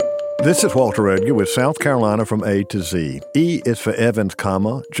This is Walter Edgar with South Carolina from A to Z. E is for Evans,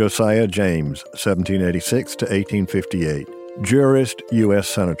 Josiah James, 1786 to 1858. Jurist, U.S.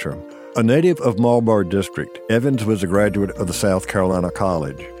 Senator. A native of Marlborough District, Evans was a graduate of the South Carolina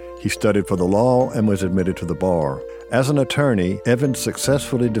College. He studied for the law and was admitted to the bar. As an attorney, Evans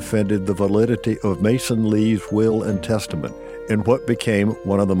successfully defended the validity of Mason Lee's will and testament in what became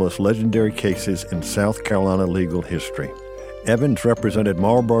one of the most legendary cases in South Carolina legal history. Evans represented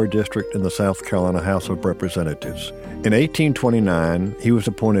Marlborough District in the South Carolina House of Representatives. In 1829, he was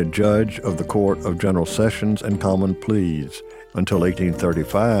appointed judge of the Court of General Sessions and Common Pleas until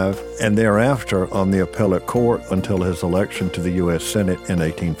 1835, and thereafter on the appellate court until his election to the U.S. Senate in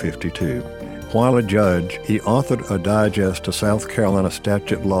 1852. While a judge, he authored a digest to South Carolina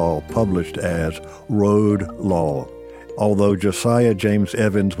statute law published as Road Law. Although Josiah James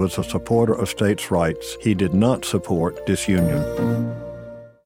Evans was a supporter of states' rights, he did not support disunion.